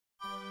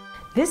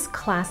This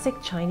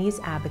classic Chinese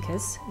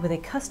abacus with a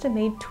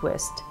custom-made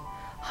twist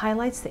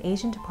highlights the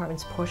Asian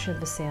department's portion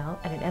of the sale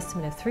at an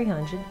estimate of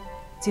 $300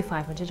 to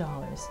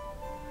 $500.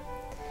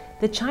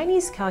 The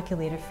Chinese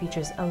calculator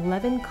features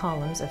 11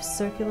 columns of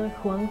circular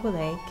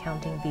Huanghuali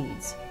counting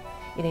beads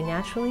in a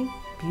naturally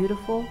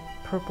beautiful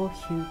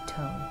purple-hued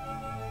tone.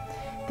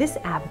 This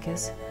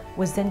abacus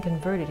was then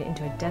converted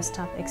into a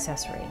desktop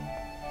accessory,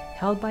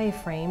 held by a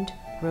framed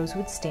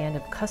rosewood stand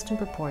of custom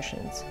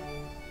proportions.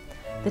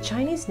 The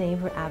Chinese name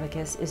for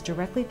abacus is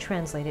directly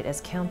translated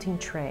as counting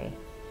tray,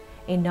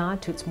 a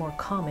nod to its more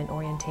common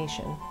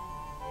orientation.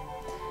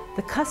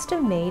 The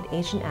custom-made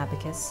Asian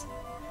abacus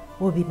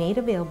will be made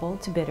available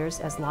to bidders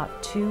as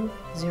Lot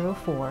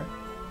 204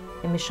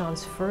 in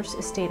Michaan's first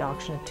estate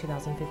auction of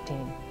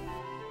 2015.